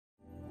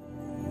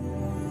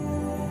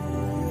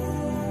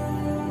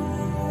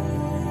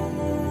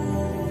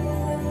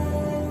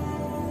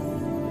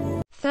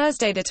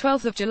Thursday, the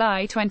 12th of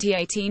July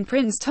 2018,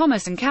 Prince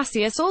Thomas and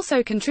Cassius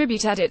also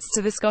contribute edits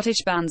to the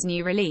Scottish band's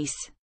new release.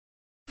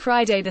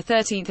 Friday, the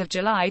 13th of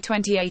July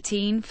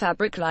 2018,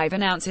 Fabric Live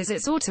announces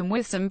its autumn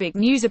with some big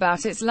news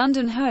about its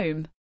London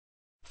home.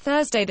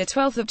 Thursday, the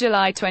 12th of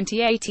July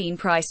 2018,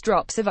 price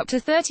drops of up to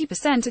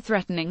 30% are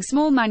threatening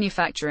small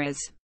manufacturers.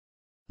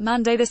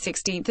 Monday, the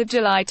 16th of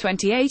July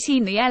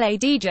 2018, the LA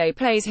DJ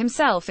plays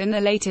himself in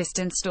the latest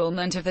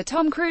installment of the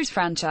Tom Cruise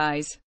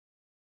franchise.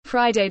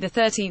 Friday, the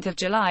 13th of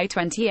July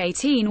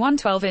 2018,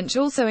 112-inch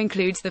also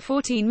includes the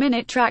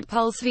 14-minute track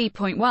Pulse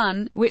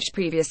V.1, which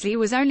previously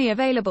was only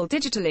available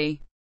digitally.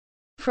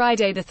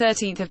 Friday, the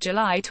 13th of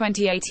July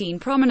 2018,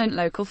 prominent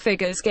local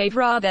figures gave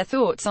their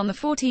thoughts on the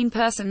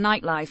 14-person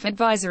nightlife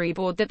advisory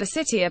board that the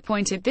city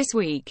appointed this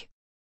week.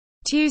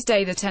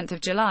 Tuesday, the 10th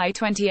of July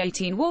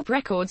 2018, Warp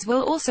Records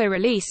will also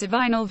release a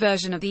vinyl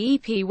version of the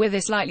EP with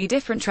a slightly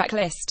different track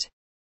list.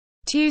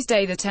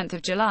 Tuesday, the 10th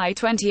of July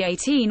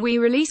 2018, We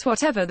Release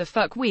Whatever the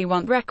Fuck We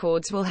Want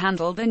Records will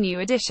handle the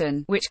new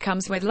edition, which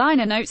comes with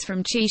liner notes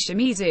from Chi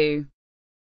Shimizu.